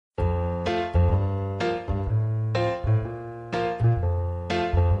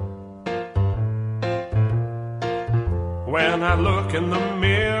When I look in the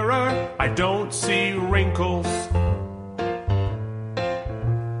mirror, I don't see wrinkles.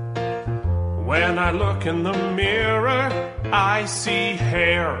 When I look in the mirror, I see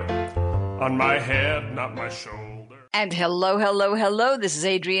hair on my head, not my shoulder. And hello, hello, hello. This is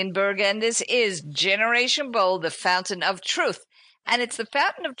Adrienne Berg, and this is Generation Bold, the fountain of truth. And it's the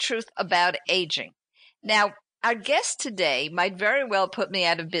fountain of truth about aging. Now, our guest today might very well put me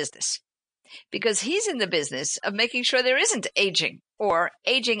out of business because he's in the business of making sure there isn't aging or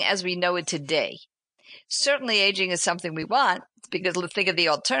aging as we know it today. Certainly aging is something we want because let's think of the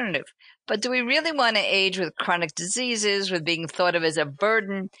alternative. But do we really want to age with chronic diseases, with being thought of as a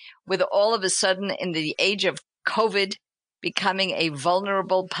burden, with all of a sudden in the age of COVID becoming a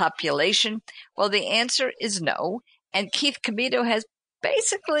vulnerable population? Well, the answer is no. And Keith Comito has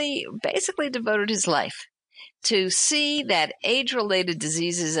basically devoted his life to see that age-related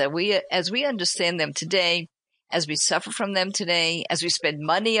diseases as we understand them today, as we suffer from them today, as we spend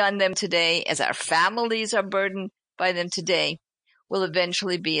money on them today, as our families are burdened by them today, will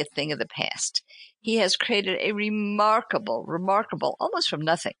eventually be a thing of the past. He has created a remarkable, almost from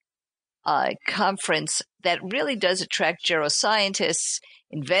nothing, conference that really does attract geroscientists,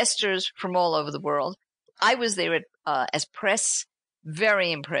 investors from all over the world. I was there as press,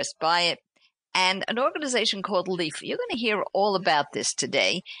 very impressed by it, and an organization called LEAF. You're going to hear all about this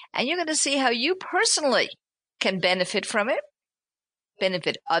today, and you're going to see how you personally can benefit from it,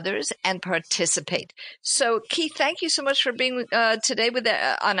 benefit others, and participate. So, Keith, thank you so much for being today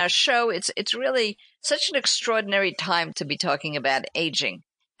on our show. It's really such an extraordinary time to be talking about aging.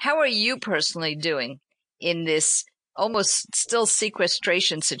 How are you personally doing in this almost still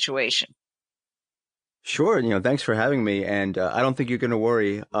sequestration situation? Sure. Thanks for having me. And I don't think you're going to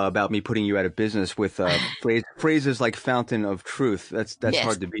worry about me putting you out of business with phrases like fountain of truth. That's yes.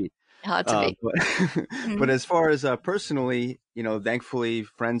 Hard to beat. Hard to beat. But as far as personally, thankfully,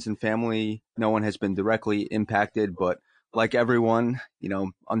 friends and family, no one has been directly impacted. But like everyone,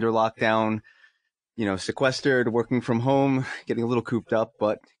 under lockdown, sequestered, working from home, getting a little cooped up,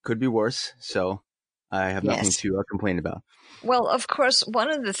 but could be worse. So I have nothing to complain about. Well, of course,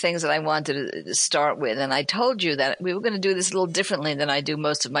 one of the things that I wanted to start with, and I told you that we were going to do this a little differently than I do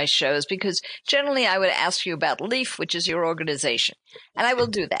most of my shows, because generally I would ask you about LEAF, which is your organization, and I will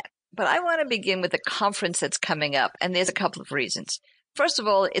do that. But I want to begin with a conference that's coming up, and there's a couple of reasons. First of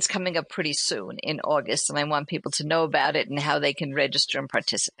all, it's coming up pretty soon in August, and I want people to know about it and how they can register and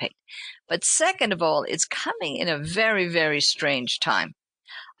participate. But second of all, it's coming in a very, very strange time.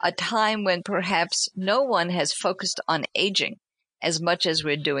 A time when perhaps no one has focused on aging as much as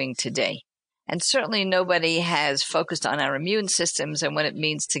we're doing today. And certainly nobody has focused on our immune systems and what it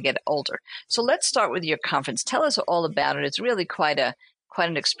means to get older. So let's start with your conference. Tell us all about it. It's really quite an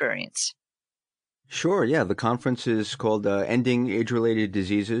experience. Sure. Yeah. The conference is called Ending Age-Related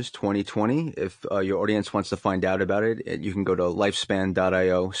Diseases 2020. If your audience wants to find out about it, you can go to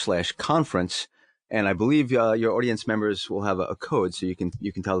lifespan.io/conference. And I believe your audience members will have a code, so you can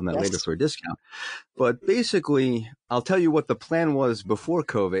tell them that later for a discount. But basically, I'll tell you what the plan was before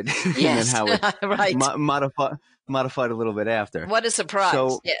COVID, and then how it right. modified a little bit after. What a surprise!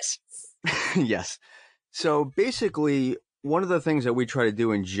 So, yes, yes. So basically, one of the things that we try to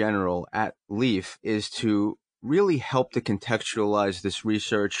do in general at LEAF is to really help to contextualize this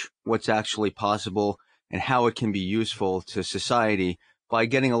research, what's actually possible, and how it can be useful to society, by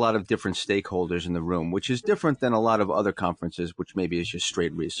getting a lot of different stakeholders in the room, which is different than a lot of other conferences, which maybe is just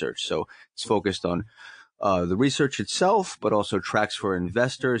straight research. So it's focused on the research itself, but also tracks for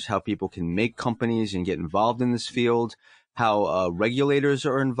investors, how people can make companies and get involved in this field, how regulators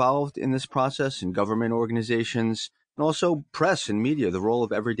are involved in this process and government organizations, and also press and media, the role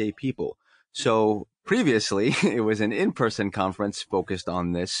of everyday people. So previously, it was an in-person conference focused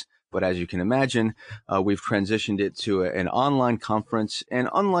on this. But as you can imagine, we've transitioned it to an online conference. And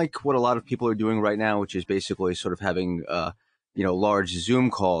unlike what a lot of people are doing right now, which is basically sort of having, large Zoom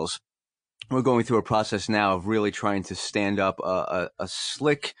calls, we're going through a process now of really trying to stand up a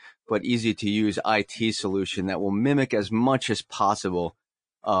slick but easy to use IT solution that will mimic as much as possible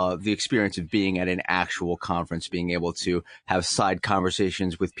the experience of being at an actual conference, being able to have side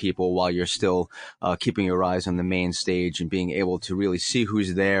conversations with people while you're still keeping your eyes on the main stage, and being able to really see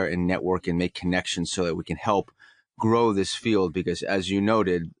who's there and network and make connections so that we can help grow this field. Because as you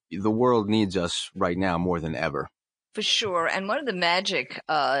noted, the world needs us right now more than ever. For sure. And one of the magic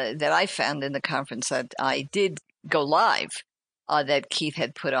that I found in the conference that I did go live that Keith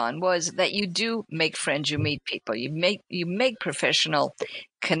had put on was that you do make friends, you meet people, you make professional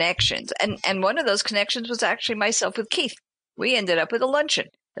connections. And one of those connections was actually myself with Keith. We ended up with a luncheon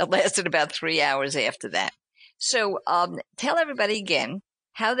that lasted about 3 hours after that. So tell everybody again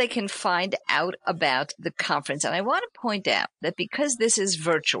how they can find out about the conference. And I want to point out that because this is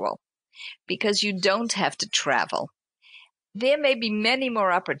virtual, because you don't have to travel, there may be many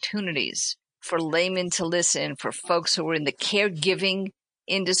more opportunities for laymen to listen, for folks who are in the caregiving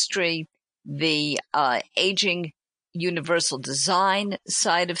industry, the aging universal design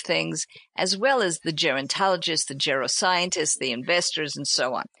side of things, as well as the gerontologists, the geroscientists, the investors, and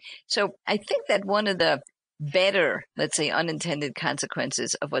so on. So I think that one of the better, let's say, unintended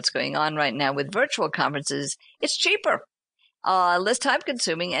consequences of what's going on right now with virtual conferences, it's cheaper, less time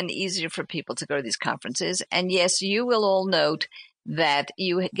consuming, and easier for people to go to these conferences. And yes, you will all note that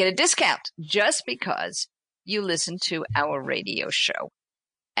you get a discount just because you listen to our radio show.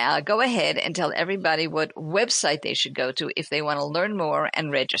 Go ahead and tell everybody what website they should go to if they want to learn more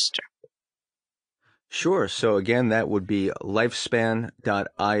and register. Sure. So again, that would be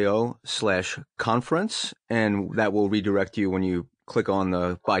lifespan.io/conference, and that will redirect you when you click on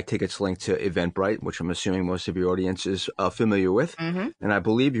the buy tickets link to Eventbrite, which I'm assuming most of your audience is familiar with. Mm-hmm. And I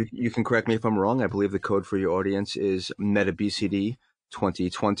believe you can correct me if I'm wrong. I believe the code for your audience is MetaBCD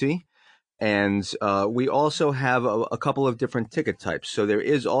 2020. And we also have a couple of different ticket types. So there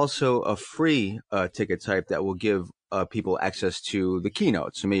is also a free ticket type that will give people access to the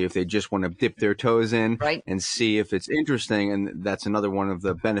keynote. So maybe if they just want to dip their toes in right. and see if it's interesting, and that's another one of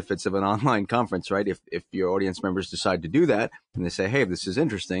the benefits of an online conference, right? If your audience members decide to do that and they say, hey, this is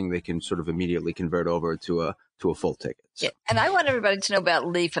interesting, they can sort of immediately convert over to a full ticket. So. Yeah. And I want everybody to know about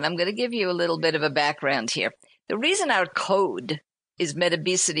Leaf, and I'm going to give you a little bit of a background here. The reason our code is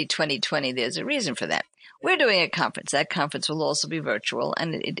MetaBCD 2020, there's a reason for that. We're doing a conference. That conference will also be virtual,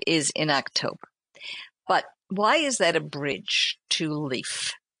 and it is in October. But why is that a bridge to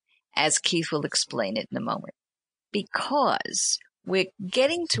Leaf? As Keith will explain it in a moment. Because we're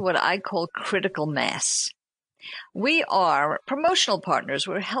getting to what I call critical mass. We are promotional partners.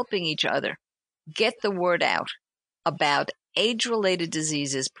 We're helping each other get the word out about age-related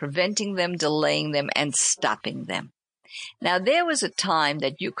diseases, preventing them, delaying them, and stopping them. Now, there was a time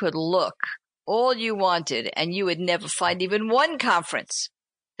that you could look all you wanted and you would never find even one conference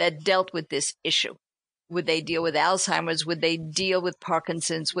that dealt with this issue. Would they deal with Alzheimer's? Would they deal with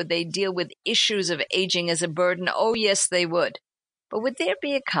Parkinson's? Would they deal with issues of aging as a burden? Oh, yes, they would. But would there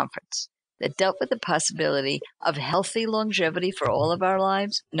be a conference that dealt with the possibility of healthy longevity for all of our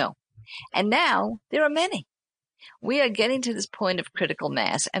lives? No. And now there are many. We are getting to this point of critical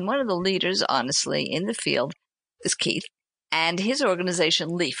mass. And one of the leaders, honestly, in the field is Keith and his organization,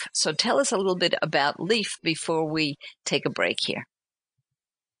 LEAF. So tell us a little bit about LEAF before we take a break here.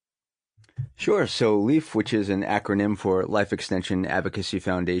 Sure. So LEAF, which is an acronym for Life Extension Advocacy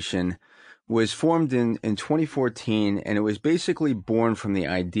Foundation, was formed in 2014, and it was basically born from the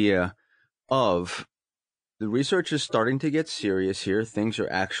idea of the research is starting to get serious here. Things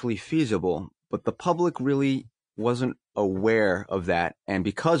are actually feasible, but the public really wasn't aware of that. And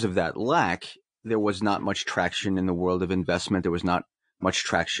because of that lack, there was not much traction in the world of investment. There was not much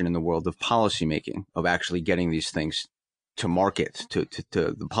traction in the world of policymaking, of actually getting these things to market, to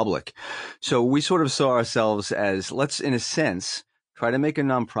the public. So we sort of saw ourselves as, let's, in a sense, try to make a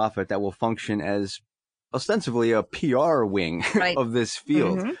nonprofit that will function as ostensibly a PR wing right. of this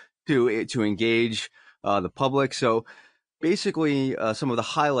field to engage the public. So basically, some of the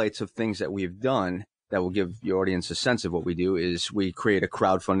highlights of things that we've done that will give your audience a sense of what we do is we create a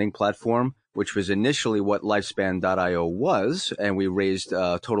crowdfunding platform, which was initially what Lifespan.io was, and we raised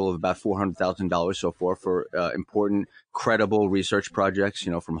a total of about $400,000 so far for important, credible research projects,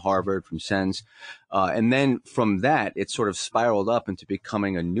 from Harvard, from SENS. And then from that, it sort of spiraled up into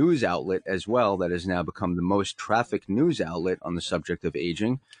becoming a news outlet as well that has now become the most trafficked news outlet on the subject of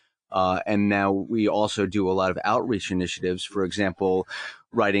aging. And now we also do a lot of outreach initiatives, for example,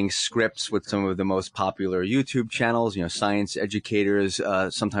 writing scripts with some of the most popular YouTube channels, science educators,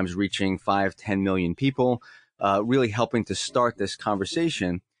 sometimes reaching 5-10 million people, really helping to start this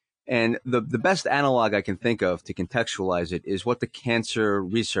conversation. And the best analog I can think of to contextualize it is what the cancer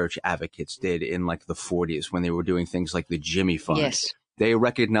research advocates did in like the 40s when they were doing things like the Jimmy Fund. Yes. They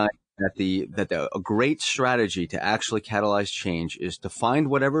recognized that a great strategy to actually catalyze change is to find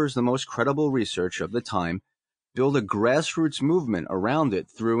whatever is the most credible research of the time, build a grassroots movement around it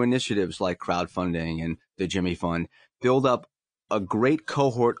through initiatives like crowdfunding and the Jimmy Fund, build up a great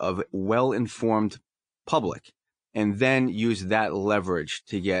cohort of well-informed public, and then use that leverage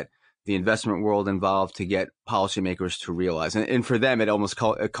to get the investment world involved, to get policymakers to realize. And for them, it almost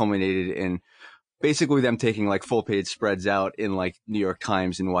culminated in basically them taking like full page spreads out in like New York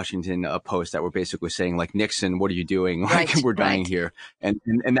Times and Washington Post that were basically saying like, Nixon, what are you doing? Like we're dying here. And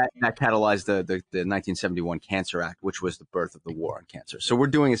that catalyzed the 1971 Cancer Act, which was the birth of the war on cancer. So we're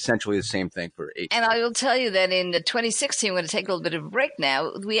doing essentially the same thing for aging. And I will tell you that in 2016, we're going to take a little bit of a break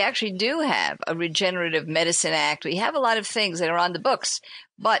now. We actually do have a Regenerative Medicine Act. We have a lot of things that are on the books,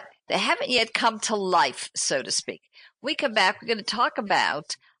 but they haven't yet come to life, so to speak. We come back, we're going to talk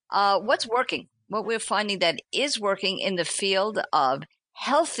about what's working, what we're finding that is working in the field of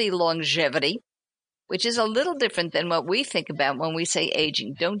healthy longevity, which is a little different than what we think about when we say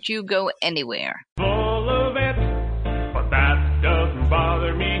aging. Don't you go anywhere. Full of it, but that doesn't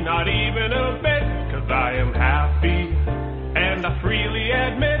bother me, not even a bit, 'cause I am happy, and I freely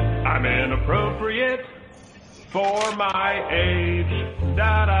admit I'm inappropriate for my age.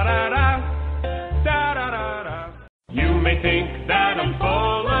 Da-da-da-da, da-da-da-da. You may think that I'm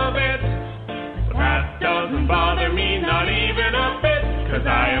full of it, but that doesn't bother me, not even a bit, 'cause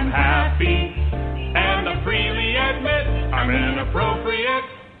I am happy, and I freely admit I'm inappropriate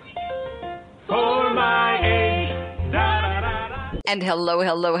for my age. Da-da-da-da. And hello,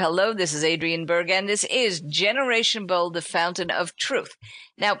 hello, hello. This is Adrienne Berg, and this is Generation Bold, the Fountain of Truth.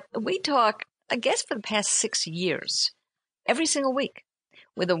 Now, we talk, I guess, for the past 6 years, every single week,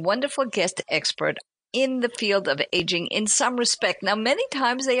 with a wonderful guest expert in the field of aging in some respect. Now, many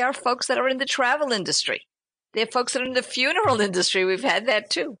times they are folks that are in the travel industry. They're folks that are in the funeral industry. We've had that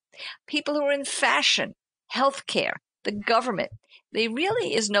too. People who are in fashion, healthcare, the government. There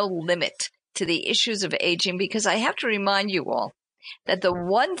really is no limit to the issues of aging, because I have to remind you all that the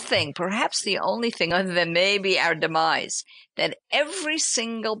one thing, perhaps the only thing other than maybe our demise, that every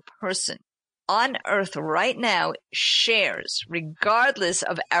single person on earth right now shares, regardless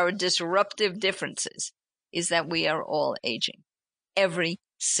of our disruptive differences, is that we are all aging. Every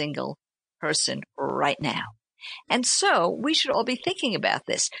single person right now. And so we should all be thinking about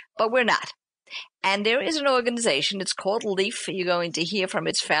this, but we're not. And there is an organization, it's called LEAF. You're going to hear from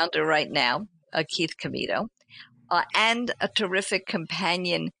its founder right now, Keith Comito, and a terrific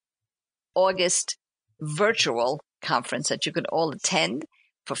companion August virtual conference that you can all attend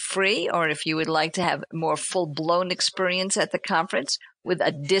for free, or if you would like to have more full-blown experience at the conference with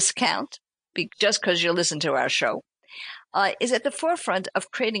a discount, just because you listen to our show, is at the forefront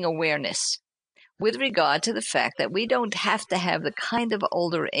of creating awareness with regard to the fact that we don't have to have the kind of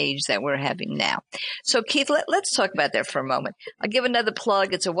older age that we're having now. So, Keith, let's talk about that for a moment. I'll give another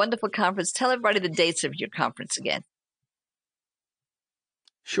plug. It's a wonderful conference. Tell everybody the dates of your conference again.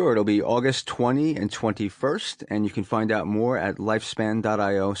 Sure, it'll be August 20 and 21st, and you can find out more at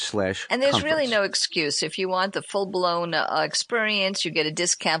lifespan.io/conference. And there's really no excuse. If you want the full-blown experience, you get a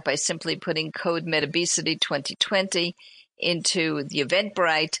discount by simply putting code MetaBesity2020 into the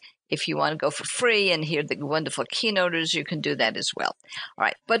Eventbrite. If you want to go for free and hear the wonderful keynoters, you can do that as well. All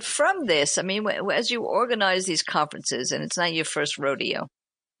right. But from this, I mean, as you organize these conferences, and it's not your first rodeo,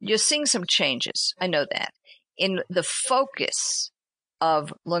 you're seeing some changes. I know that. In the focus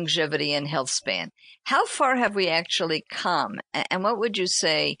of longevity and health span. How far have we actually come? And what would you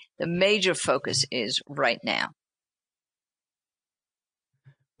say the major focus is right now?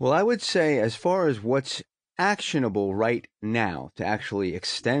 Well, I would say as far as what's actionable right now to actually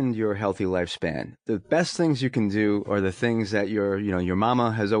extend your healthy lifespan, the best things you can do are the things that your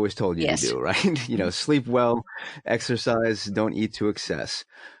mama has always told you to do, right? Sleep well, exercise, don't eat to excess.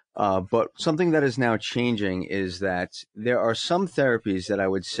 But something that is now changing is that there are some therapies that I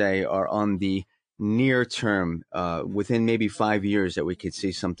would say are on the near term, within maybe 5 years, that we could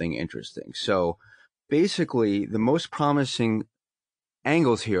see something interesting. So basically, the most promising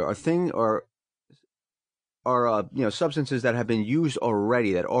angles here are substances that have been used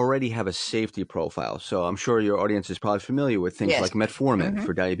already, that already have a safety profile. So I'm sure your audience is probably familiar with things like metformin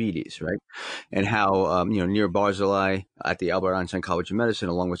for diabetes, right? And how, Nir Barzilai at the Albert Einstein College of Medicine,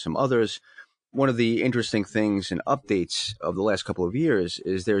 along with some others, one of the interesting things and updates of the last couple of years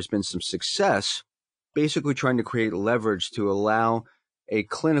is there's been some success basically trying to create leverage to allow a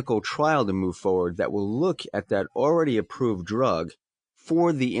clinical trial to move forward that will look at that already approved drug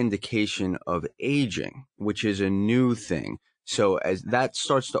for the indication of aging, which is a new thing. So as that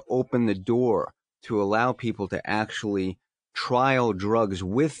starts to open the door to allow people to actually trial drugs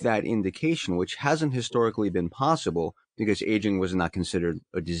with that indication, which hasn't historically been possible because aging was not considered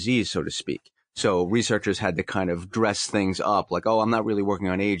a disease, so to speak. So researchers had to kind of dress things up like, oh, I'm not really working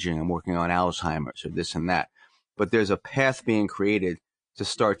on aging, I'm working on Alzheimer's or this and that. But there's a path being created to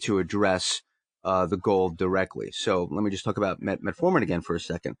start to address the goal directly. So let me just talk about metformin again for a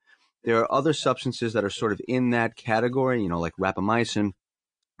second. There are other substances that are sort of in that category, like rapamycin,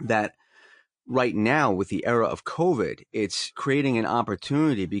 that right now with the era of COVID, it's creating an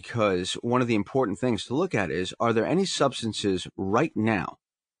opportunity because one of the important things to look at is, are there any substances right now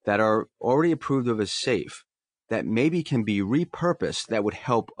that are already approved of as safe that maybe can be repurposed that would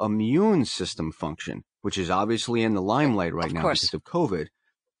help immune system function, which is obviously in the limelight right now because of COVID.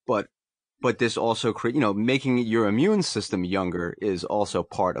 But this also making your immune system younger is also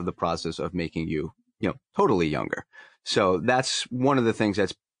part of the process of making you, totally younger. So that's one of the things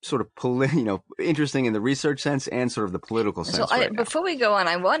that's sort of interesting in the research sense and sort of the political sense. So before we go on,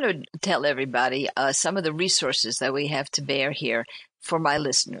 I want to tell everybody some of the resources that we have to bear here for my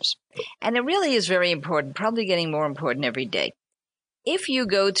listeners. And it really is very important, probably getting more important every day. If you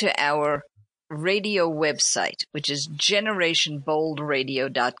go to our radio website, which is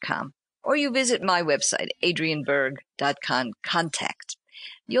generationboldradio.com, or you visit my website, adrienneberg.com, contact,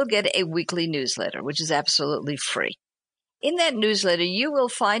 you'll get a weekly newsletter, which is absolutely free. In that newsletter, you will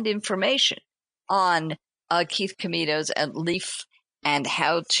find information on Keith Comito's LEAF and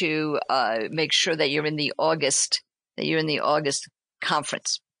how to make sure that you're in the August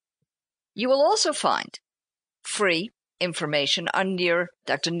conference. You will also find free information on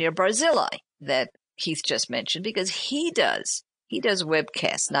Dr. Nir Barzilai that Keith just mentioned, because he does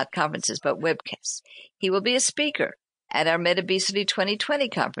webcasts, not conferences, but webcasts. He will be a speaker at our MedObesity 2020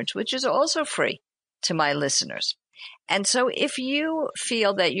 conference, which is also free to my listeners. And so if you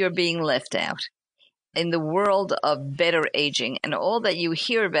feel that you're being left out in the world of better aging, and all that you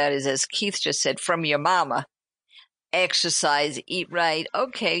hear about is, as Keith just said, from your mama, exercise, eat right.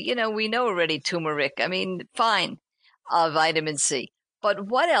 Okay, we know already turmeric. I mean, fine, vitamin C. But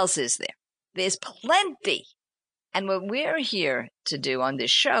what else is there? There's plenty. And what we're here to do on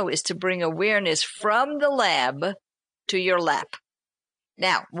this show is to bring awareness from the lab to your lap.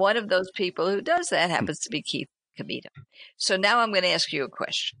 Now, one of those people who does that happens to be Keith Comito. So now I'm going to ask you a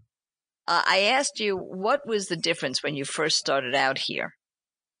question. I asked you, what was the difference when you first started out here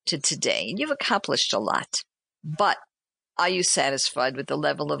to today? And you've accomplished a lot. But are you satisfied with the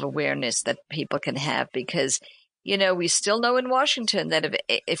level of awareness that people can have? Because, we still know in Washington that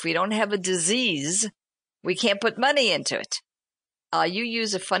if we don't have a disease, we can't put money into it. You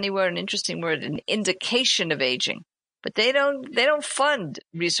use a funny word, an interesting word, an indication of aging. But they don't fund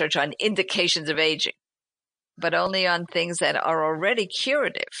research on indications of aging, but only on things that are already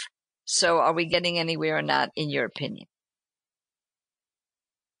curative. So are we getting anywhere or not, in your opinion?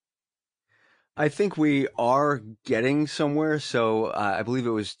 I think we are getting somewhere. So I believe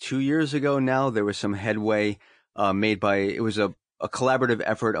it was 2 years ago now, there was some headway made by, it was a collaborative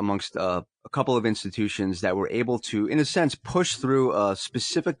effort amongst a couple of institutions that were able to, in a sense, push through a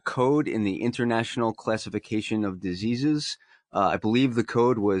specific code in the International Classification of Diseases. I believe the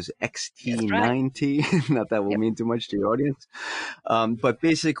code was XT90. Right. Not that will mean too much to your audience. But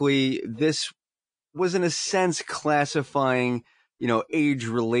basically, this was, in a sense, classifying,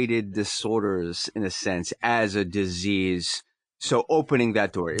 age-related disorders, in a sense, as a disease. So opening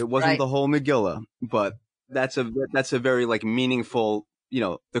that door. It wasn't the whole Megillah, but that's a very meaningful,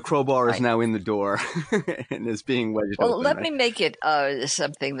 the crowbar is now in the door and is being wedged open. Well, let me make it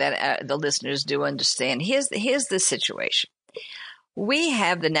something that the listeners do understand. Here's the situation. We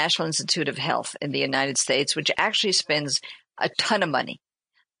have the National Institute of Health in the United States, which actually spends a ton of money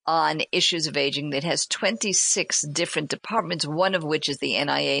on issues of aging, that has 26 different departments, one of which is the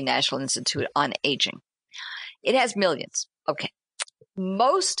NIA, National Institute on Aging. It has millions. Okay.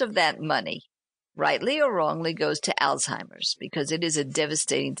 Most of that money, rightly or wrongly, goes to Alzheimer's because it is a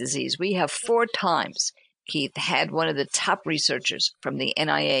devastating disease. We have 4 times, Keith, had one of the top researchers from the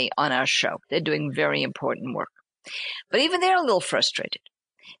NIA on our show. They're doing very important work. But even they're a little frustrated.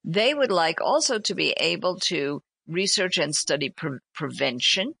 They would like also to be able to research and study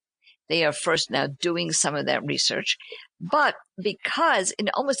prevention. They are first now doing some of that research. But because in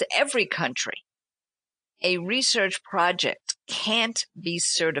almost every country, a research project can't be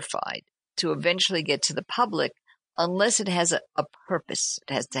certified to eventually get to the public unless it has a purpose.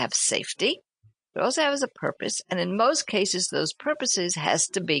 It has to have safety. It also has a purpose. And in most cases, those purposes has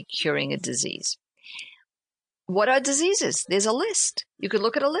to be curing a disease. What are diseases? There's a list. You could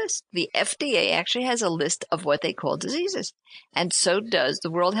look at a list. The FDA actually has a list of what they call diseases. And so does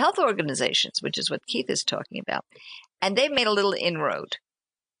the World Health Organization, which is what Keith is talking about. And they've made a little inroad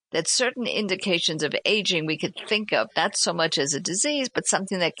that certain indications of aging we could think of not so much as a disease, but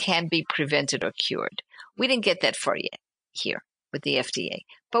something that can be prevented or cured. We didn't get that far yet here with the FDA,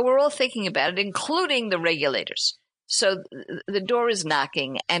 but we're all thinking about it, including the regulators. So the door is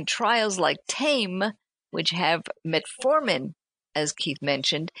knocking, and trials like TAME, which have metformin, as Keith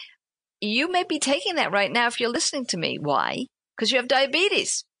mentioned, you may be taking that right now if you're listening to me. Why? Because you have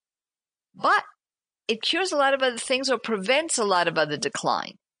diabetes. but it cures a lot of other things or prevents a lot of other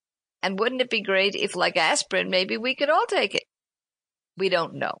decline. And wouldn't it be great if, like aspirin, maybe we could all take it? We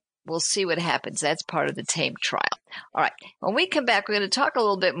don't know. We'll see what happens. That's part of the TAME trial. All right. When we come back, we're going to talk a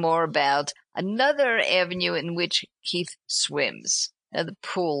little bit more about another avenue in which Keith swims, the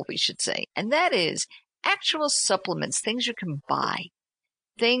pool, we should say, and that is actual supplements, things you can buy,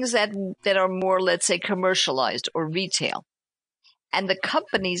 things that are more, let's say, commercialized or retail, and the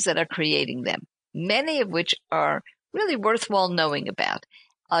companies that are creating them, many of which are really worthwhile knowing about.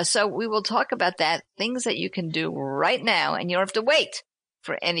 So we will talk about that, things that you can do right now, and you don't have to wait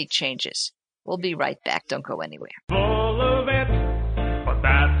for any changes. We'll be right back. Don't go anywhere. Full of it, but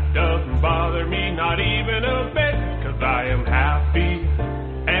that doesn't bother me, not even a bit, 'cause I am happy,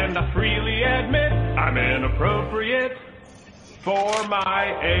 and I freely admit I'm inappropriate for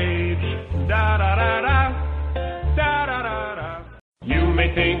my age. Da-da-da-da, da-da-da-da. You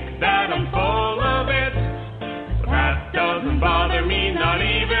may think that I'm full of it, but that doesn't bother me, not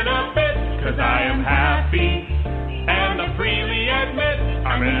even a bit, 'cause I am happy, and I freely admit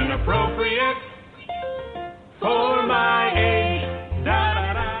I'm inappropriate for my age.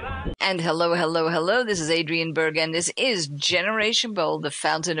 Da-da-da-da. And hello. This is Adrienne Berg, and this is Generation Bold, the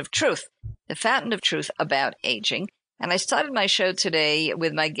fountain of truth about aging. And I started my show today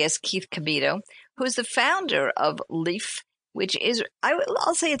with my guest, Keith Comito, who's the founder of LEAF, which is,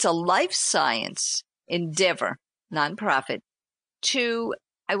 I'll say it's a life science endeavor, nonprofit, to,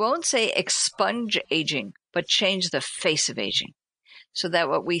 I won't say expunge aging, but change the face of aging, so that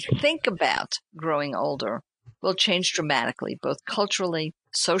what we think about growing older will change dramatically, both culturally,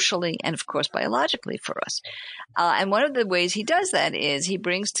 socially, and of course biologically for us. And one of the ways he does that is he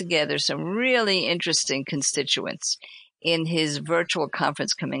brings together some really interesting constituents in his virtual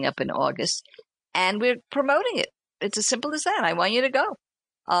conference coming up in August, and we're promoting it. It's as simple as that. I want you to go.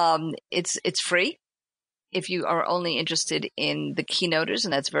 It's free if you are only interested in the keynoters,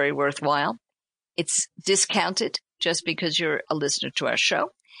 and that's very worthwhile. It's discounted just because you're a listener to our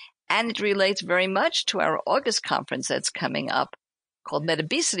show. And it relates very much to our August conference that's coming up called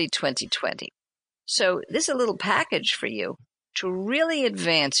Metabesity 2020. So this is a little package for you to really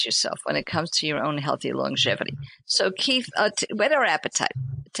advance yourself when it comes to your own healthy longevity. So Keith, whet our appetite.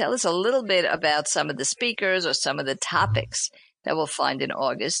 Tell us a little bit about some of the speakers or some of the topics that we'll find in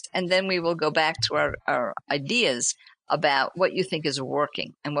August. And then we will go back to our ideas about what you think is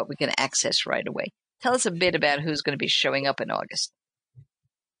working and what we can access right away. Tell us a bit about who's going to be showing up in August.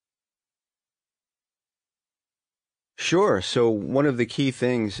 Sure. So one of the key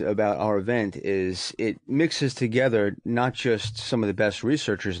things about our event is it mixes together not just some of the best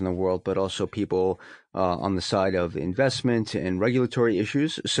researchers in the world, but also people on the side of investment and regulatory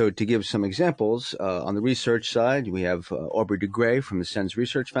issues. So to give some examples, on the research side, we have Aubrey de Grey from the SENS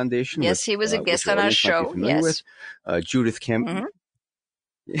Research Foundation. Yes, he was a guest on our show. Yes. Judith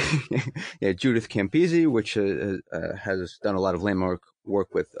Judith Campisi, which has done a lot of landmark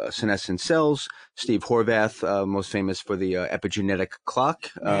work with senescent cells. Steve Horvath, most famous for the epigenetic clock,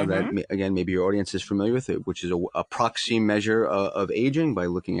 that, again, maybe your audience is familiar with it, which is a proxy measure of aging by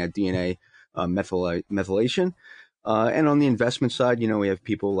looking at DNA methylation. And on the investment side, we have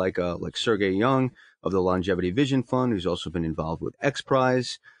people like Sergey Young of the Longevity Vision Fund, who's also been involved with X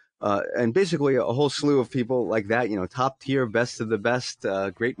Prize. And basically a whole slew of people like that, top tier, best of the best,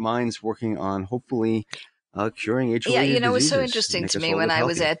 great minds working on hopefully curing age-related diseases. It was so interesting to me when I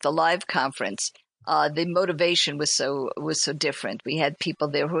was at the live conference. The motivation was so different. We had people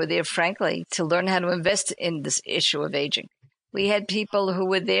there who were there, frankly, to learn how to invest in this issue of aging. We had people who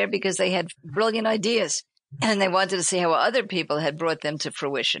were there because they had brilliant ideas and they wanted to see how other people had brought them to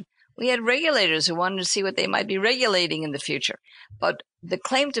fruition. We had regulators who wanted to see what they might be regulating in the future. But the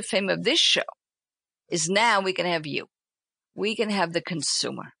claim to fame of this show is now we can have you. We can have the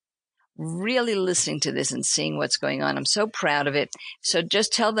consumer really listening to this and seeing what's going on. I'm so proud of it. So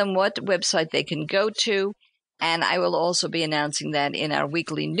just tell them what website they can go to. And I will also be announcing that in our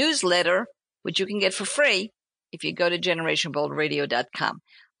weekly newsletter, which you can get for free if you go to generationboldradio.com.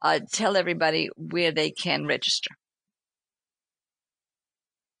 Tell everybody where they can register.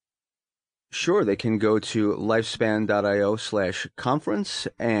 Sure. They can go to lifespan.io/conference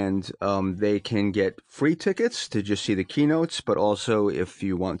and they can get free tickets to just see the keynotes. But also if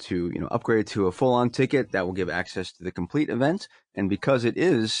you want to, upgrade to a full on ticket, that will give access to the complete event. And because it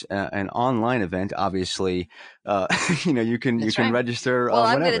is an online event, obviously, you can register. Well,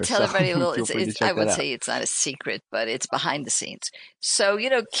 I'm whenever. going to tell everybody a little, I would out. say it's not a secret, but it's behind the scenes. So,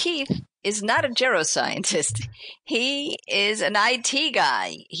 Keith is not a geroscientist. He is an IT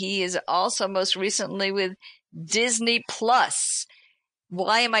guy. He is also most recently with Disney Plus.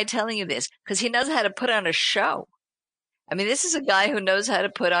 Why am I telling you this? Because he knows how to put on a show. I mean, this is a guy who knows how to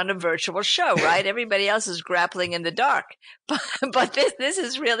put on a virtual show, right? Everybody else is grappling in the dark, but this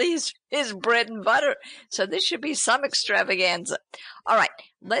is really his bread and butter. So this should be some extravaganza. All right,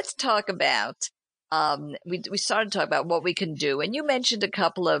 let's talk about. We started to talk about what we can do, and you mentioned a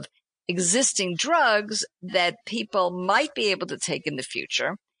couple of existing drugs that people might be able to take in the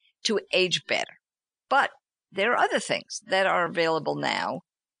future to age better. But there are other things that are available now,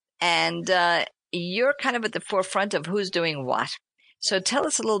 and you're kind of at the forefront of who's doing what. So tell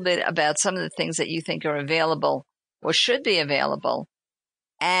us a little bit about some of the things that you think are available or should be available,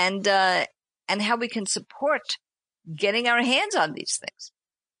 and how we can support getting our hands on these things.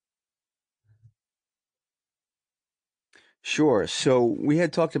 Sure. So we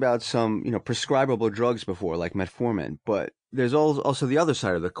had talked about some, prescribable drugs before, like metformin, but there's also the other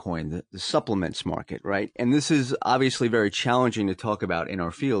side of the coin, the supplements market, right? And this is obviously very challenging to talk about in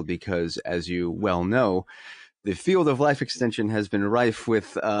our field because, as you well know, the field of life extension has been rife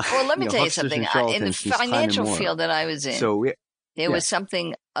with well, let me tell you something. In the financial field that I was in, there was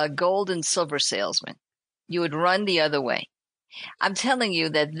something, a gold and silver salesman. You would run the other way. I'm telling you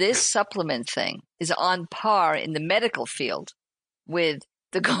that this supplement thing is on par in the medical field with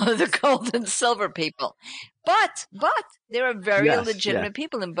the gold and silver people. But there are very legitimate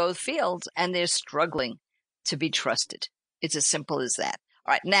people in both fields, and they're struggling to be trusted. It's as simple as that.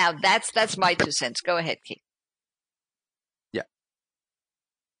 All right, now that's my 2 cents. Go ahead, Keith.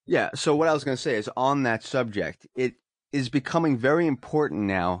 Yeah. So what I was going to say is on that subject, it is becoming very important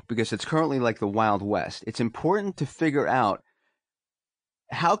now because it's currently like the Wild West. It's important to figure out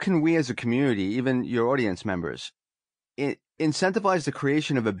how can we as a community, even your audience members, incentivize the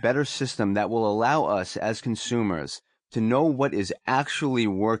creation of a better system that will allow us as consumers to know what is actually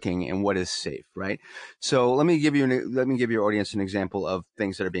working and what is safe, right? So let me give your audience an example of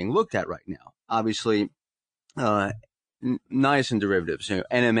things that are being looked at right now. Obviously, niacin derivatives,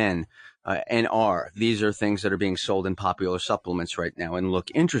 NMN, NR. These are things that are being sold in popular supplements right now and look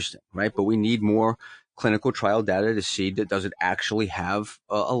interesting, right? But we need more clinical trial data to see that does it actually have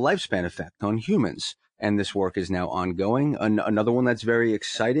a lifespan effect on humans. And this work is now ongoing. Another one that's very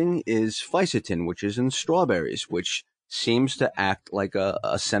exciting is fisetin, which is in strawberries, which seems to act like a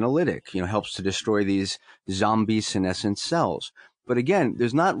senolytic, helps to destroy these zombie senescent cells. But again,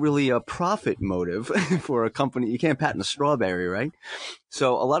 there's not really a profit motive for a company. You can't patent a strawberry, right?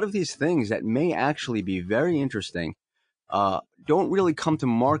 So a lot of these things that may actually be very interesting don't really come to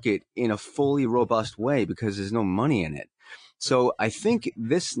market in a fully robust way because there's no money in it. So I think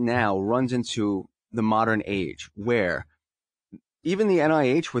this now runs into the modern age where even the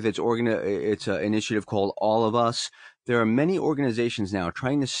NIH with its initiative called All of Us, there are many organizations now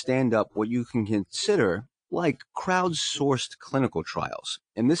trying to stand up what you can consider like crowdsourced clinical trials.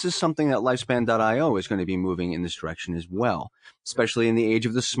 And this is something that Lifespan.io is going to be moving in this direction as well, especially in the age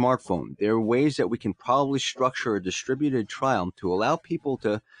of the smartphone. There are ways that we can probably structure a distributed trial to allow people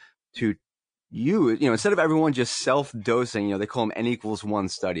to use, instead of everyone just self-dosing, they call them N=1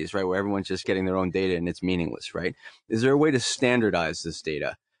 studies, right? Where everyone's just getting their own data and it's meaningless, right? Is there a way to standardize this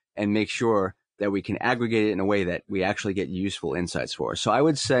data and make sure that we can aggregate it in a way that we actually get useful insights for? So I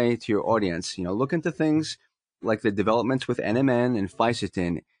would say to your audience, look into things like the developments with NMN and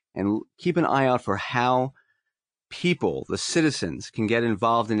fisetin and keep an eye out for how people, the citizens, can get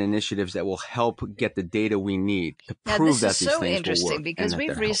involved in initiatives that will help get the data we need to prove that these things will work. This is so interesting because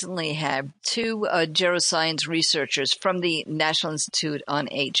we've recently had 2 geroscience researchers from the National Institute on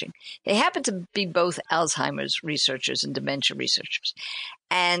Aging. They happen to be both Alzheimer's researchers and dementia researchers.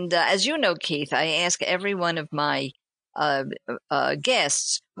 And as you know, Keith, I ask every one of my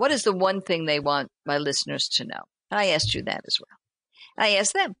guests, what is the one thing they want my listeners to know? And I asked you that as well. And I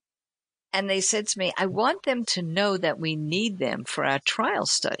asked them. And they said to me, I want them to know that we need them for our trial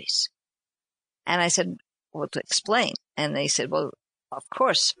studies. And I said, well, to explain. And they said, well, of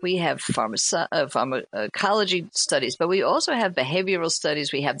course, we have pharmacology studies, but we also have behavioral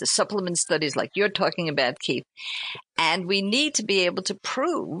studies. We have the supplement studies like you're talking about, Keith. And we need to be able to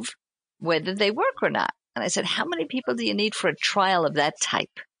prove whether they work or not. And I said, how many people do you need for a trial of that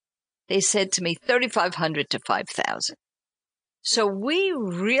type? They said to me, 3,500 to 5,000. So we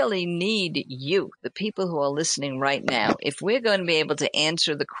really need you, the people who are listening right now, if we're going to be able to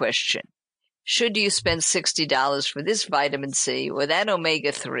answer the question, should you spend $60 for this vitamin C or that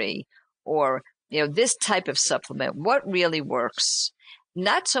omega-3 or, this type of supplement, what really works?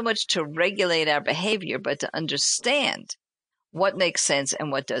 Not so much to regulate our behavior, but to understand what makes sense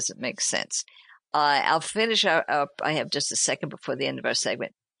and what doesn't make sense. I'll finish up. I have just a second before the end of our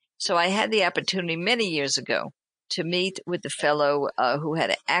segment. So I had the opportunity many years ago to meet with the fellow who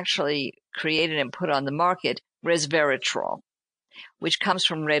had actually created and put on the market resveratrol, which comes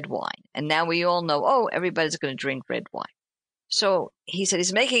from red wine. And now we all know, everybody's going to drink red wine. So he said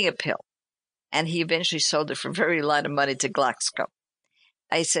he's making a pill, and he eventually sold it for a very lot of money to Glaxo.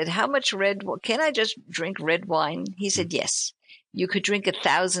 I said, how much can I just drink red wine? He said, yes, you could drink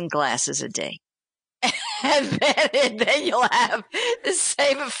 1,000 glasses a day. And then you'll have the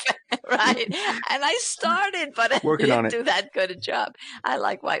same effect, right? And I started, but I didn't do that good a job. I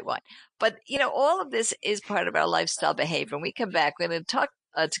like white wine. But, all of this is part of our lifestyle behavior. When we come back, we're going to talk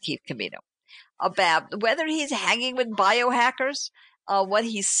to Keith Comino about whether he's hanging with biohackers, what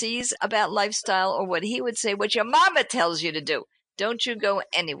he sees about lifestyle, or what he would say, what your mama tells you to do. Don't you go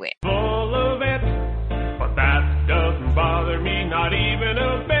anywhere. Full of it, but that doesn't bother me, not even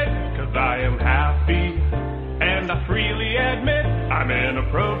a bit, 'cause I am happy, and I freely admit I'm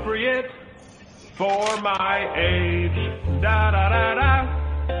inappropriate for my age. Da-da-da-da,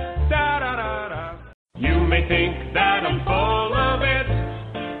 da-da-da-da. You may think that I'm full of it,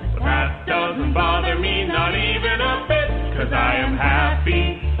 but that doesn't bother me, not even a bit, 'cause I am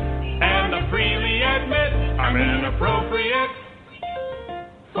happy, and I freely admit I'm inappropriate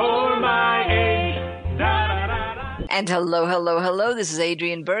for my age. Da-da-da-da. And hello. This is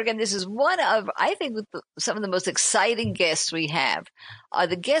Adrienne Berg, and this is one of, I think, some of the most exciting guests we have are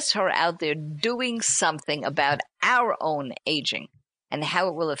the guests who are out there doing something about our own aging and how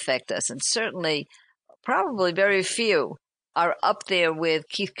it will affect us. And certainly, probably very few are up there with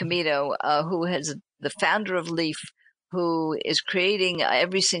Keith Comino, who is the founder of Leaf, who is creating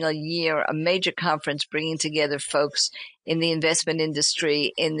every single year a major conference bringing together folks in the investment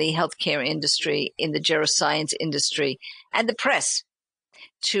industry, in the healthcare industry, in the geroscience industry, and the press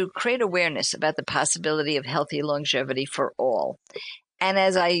to create awareness about the possibility of healthy longevity for all. And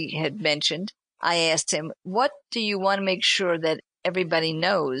as I had mentioned, I asked him, what do you want to make sure that everybody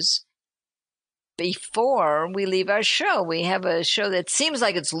knows before we leave our show? We have a show that seems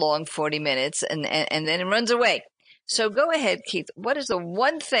like it's long, 40 minutes, and then it runs away. So go ahead, Keith. What is the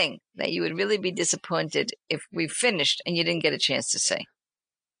one thing that you would really be disappointed if we finished and you didn't get a chance to say?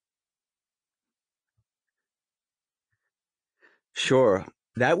 Sure.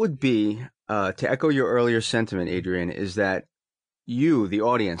 That would be, to echo your earlier sentiment, Adrienne, is that you, the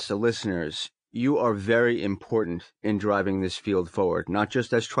audience, the listeners, you are very important in driving this field forward, not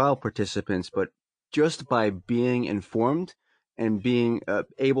just as trial participants, but just by being informed and being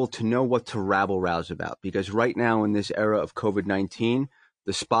able to know what to rabble-rouse about. Because right now in this era of COVID-19,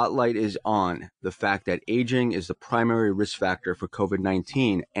 the spotlight is on the fact that aging is the primary risk factor for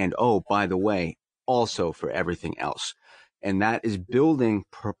COVID-19. And by the way, also for everything else. And that is building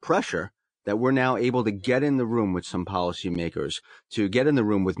pressure that we're now able to get in the room with some policymakers, to get in the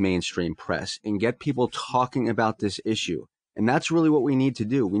room with mainstream press and get people talking about this issue. And that's really what we need to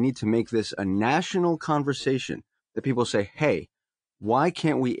do. We need to make this a national conversation that people say, hey, why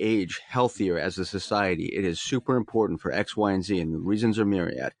can't we age healthier as a society? It is super important for X, Y, and Z, and the reasons are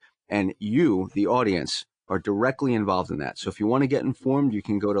myriad. And you, the audience, are directly involved in that. So if you want to get informed, you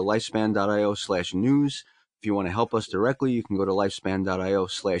can go to lifespan.io/news. If you want to help us directly, you can go to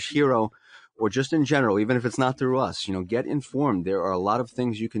lifespan.io/hero, or just in general, even if it's not through us, get informed. There are a lot of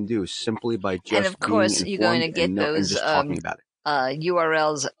things you can do simply by just and of course, being you're going to get those just talking about it.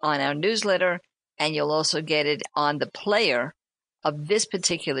 URLs on our newsletter, and you'll also get it on the player of this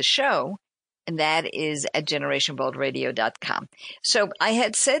particular show, and that is at generationboldradio.com. So I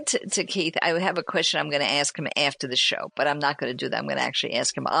had said to Keith, I would have a question I'm going to ask him after the show, but I'm not going to do that. I'm going to actually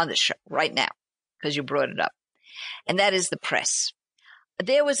ask him on the show right now because you brought it up, and that is the press.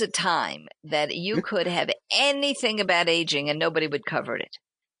 There was a time that you could have anything about aging and nobody would cover it.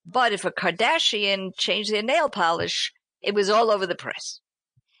 But if a Kardashian changed their nail polish, it was all over the press.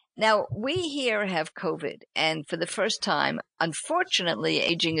 Now, we here have COVID, and for the first time, unfortunately,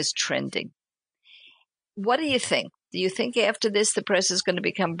 aging is trending. What do you think? Do you think after this, the press is going to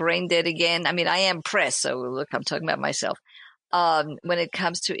become brain dead again? I mean, I am press, so look, I'm talking about myself. When it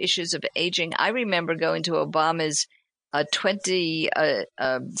comes to issues of aging, I remember going to Obama's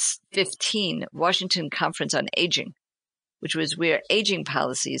 2015 Washington Conference on Aging, which was where aging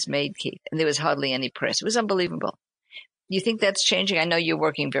policy is made, Keith, and there was hardly any press. It was unbelievable. You think that's changing? I know you're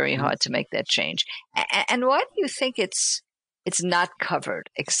working very hard to make that change. And why do you think it's not covered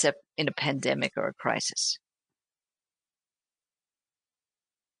except in a pandemic or a crisis?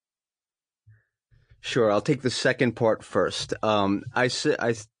 Sure. I'll take the second part first. I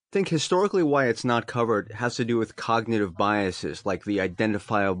think historically why it's not covered has to do with cognitive biases like the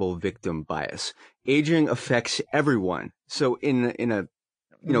identifiable victim bias. Aging affects everyone. So in a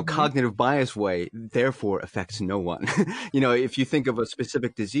cognitive bias way, therefore affects no one. If you think of a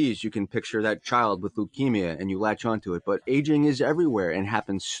specific disease, you can picture that child with leukemia and you latch onto it. But aging is everywhere and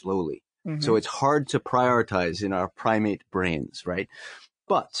happens slowly. So it's hard to prioritize in our primate brains, right?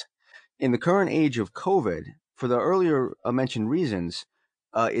 But in the current age of COVID, for the earlier mentioned reasons,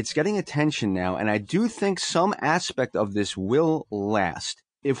 it's getting attention now. And I do think some aspect of this will last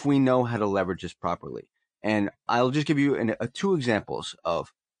if we know how to leverage this properly. And I'll just give you two examples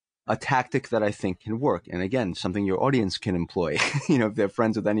of a tactic that I think can work. And again, something your audience can employ, if they're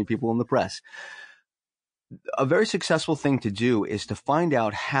friends with any people in the press. A very successful thing to do is to find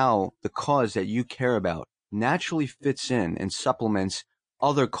out how the cause that you care about naturally fits in and supplements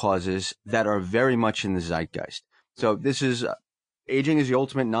other causes that are very much in the zeitgeist. So this is aging is the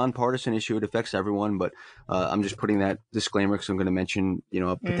ultimate nonpartisan issue. It affects everyone, but I'm just putting that disclaimer because I'm going to mention,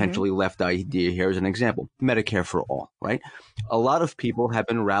 a potentially left idea here as an example. Medicare for all, right? A lot of people have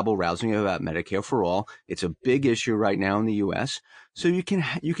been rabble-rousing about Medicare for all. It's a big issue right now in the U.S. So you can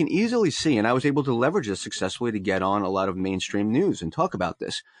easily see, and I was able to leverage this successfully to get on a lot of mainstream news and talk about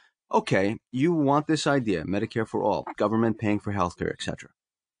this. Okay, you want this idea, Medicare for all, government paying for healthcare, etc.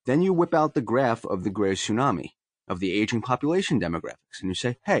 Then you whip out the graph of the gray tsunami of the aging population demographics. And you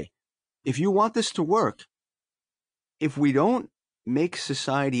say, hey, if you want this to work, if we don't make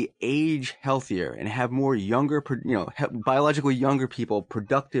society age healthier and have more younger, biologically younger people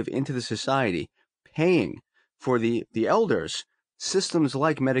productive into the society, paying for the elders, systems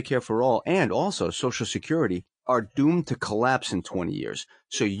like Medicare for all and also Social Security are doomed to collapse in 20 years.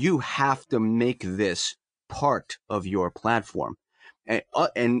 So you have to make this part of your platform.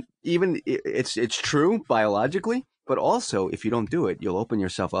 And even it's true biologically, but also if you don't do it, you'll open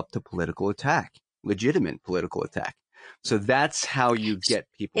yourself up to political attack, legitimate political attack. So that's how you get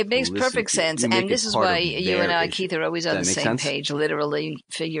people. It makes perfect sense. And this is why you and I, Keith, are always on the same page, literally,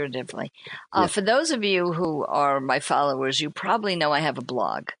 figuratively. For those of you who are my followers, you probably know I have a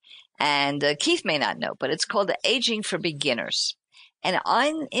blog. And Keith may not know, but it's called Aging for Beginners. And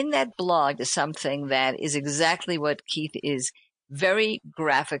in that blog is something that is exactly what Keith is very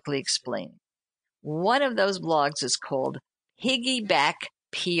graphically explaining. One of those blogs is called Piggyback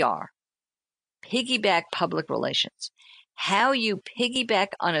PR, Piggyback Public Relations. How you piggyback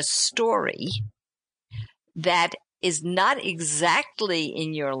on a story that is not exactly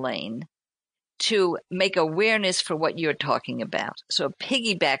in your lane to make awareness for what you're talking about. So a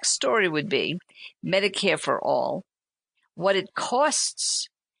piggyback story would be Medicare for all, what it costs,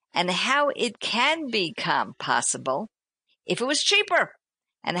 and how it can become possible if it was cheaper.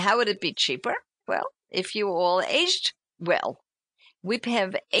 And how would it be cheaper? Well, if you all aged well. We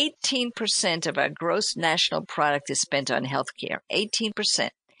have 18% of our gross national product is spent on healthcare. 18%.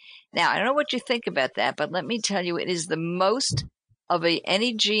 Now, I don't know what you think about that, but let me tell you, it is the most of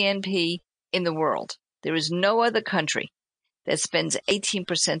any GNP in the world. There is no other country that spends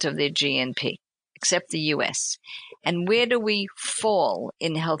 18% of their GNP, except the U.S. And where do we fall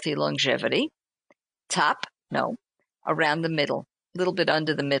in healthy longevity? Top? No. Around the middle, a little bit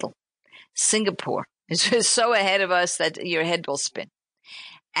under the middle. Singapore is so ahead of us that your head will spin.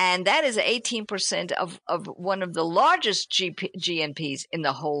 And that is 18% of one of the largest GNPs in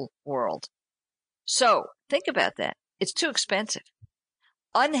the whole world. So think about that. It's too expensive.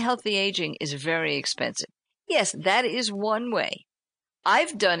 Unhealthy aging is very expensive. Yes, that is one way.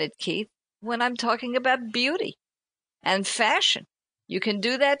 I've done it, Keith, when I'm talking about beauty and fashion. You can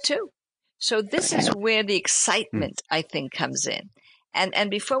do that too. So this is where the excitement, I think, comes in.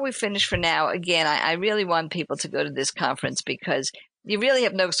 And before we finish for now, again, I really want people to go to this conference because you really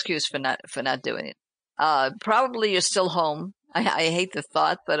have no excuse for not doing it. Probably you're still home. I hate the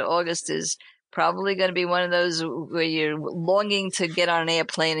thought, but August is probably going to be one of those where you're longing to get on an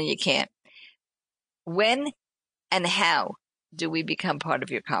airplane and you can't. When and how do we become part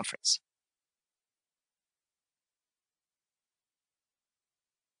of your conference?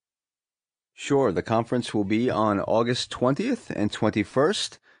 Sure. The conference will be on August 20th and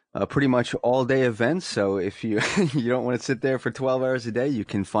 21st. Pretty much all day event. So if you you don't want to sit there for 12 hours a day, you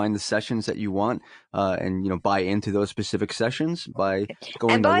can find the sessions that you want and buy into those specific sessions by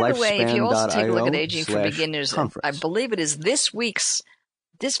going to lifespan.io. And by the way, if you also take a look at Aging for Beginners, I believe it is this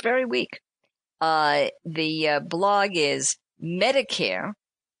very week. The blog is Medicare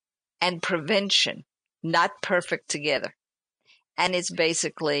and Prevention, Not Perfect Together. And it's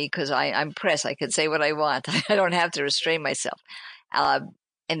basically, because I'm press, I can say what I want. I don't have to restrain myself.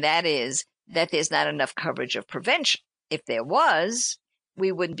 And that is that there's not enough coverage of prevention. If there was,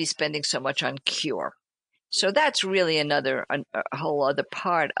 we wouldn't be spending so much on cure. So that's really a whole other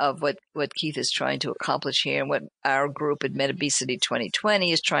part of what Keith is trying to accomplish here, and what our group at MedObesity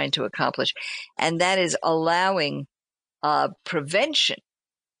 2020 is trying to accomplish, and that is allowing prevention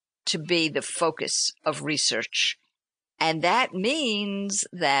to be the focus of research. And that means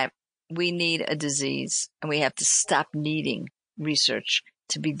that we need a disease, and we have to stop needing research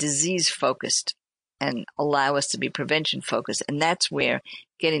to be disease focused and allow us to be prevention focused. And that's where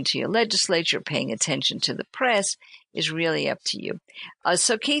getting to your legislature, paying attention to the press is really up to you.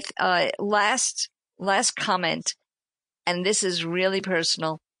 So Keith, last comment, and this is really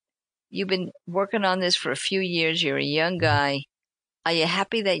personal. You've been working on this for a few years. You're a young guy. Are you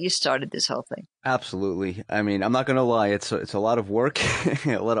happy that you started this whole thing? Absolutely. I mean, I'm not going to lie. It's a lot of work,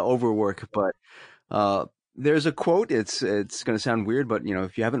 a lot of overwork, but there's a quote. It's going to sound weird, but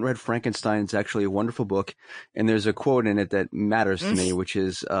if you haven't read Frankenstein, it's actually a wonderful book. And there's a quote in it that matters to me, which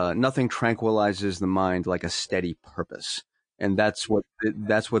is, nothing tranquilizes the mind like a steady purpose. And that's what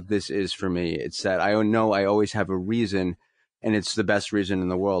this is for me. It's that I know I always have a reason, and it's the best reason in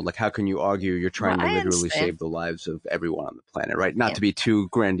the world. Like, how can you argue you're trying to literally save the lives of everyone on the planet, right? Not to be too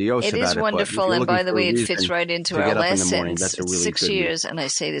grandiose about it. It is wonderful. And by the way, it fits right into our last sentence. Really 6 years, and I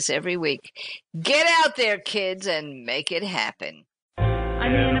say this every week. Get out there, kids, and make it happen.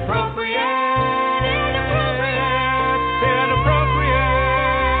 I'm inappropriate.